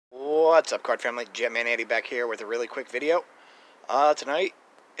What's up, card family? Jetman80 back here with a really quick video. Tonight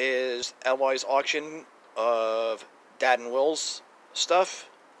is Eloys auction of Dad and Will's stuff.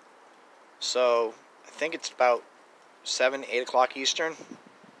 So I think it's about 7, 8 o'clock Eastern,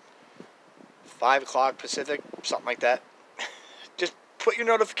 5 o'clock Pacific, something like that. Just put your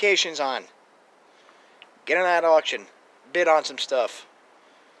notifications on. Get in that auction. Bid on some stuff.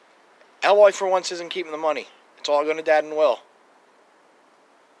 Eloy for once isn't keeping the money. It's all going to Dad and Will.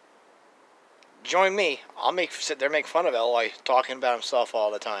 Join me. I'll sit there and make fun of Eloy talking about himself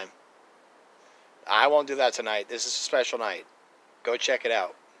all the time. I won't do that tonight. This is a special night. Go check it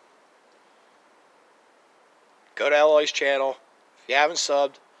out. Go to Eloy's channel. If you haven't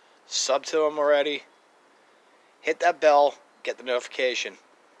subbed, sub to him already. Hit that bell. Get the notification.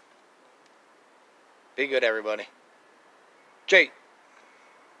 Be good, everybody. Jay.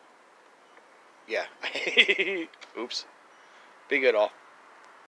 Yeah. Oops. Be good, all.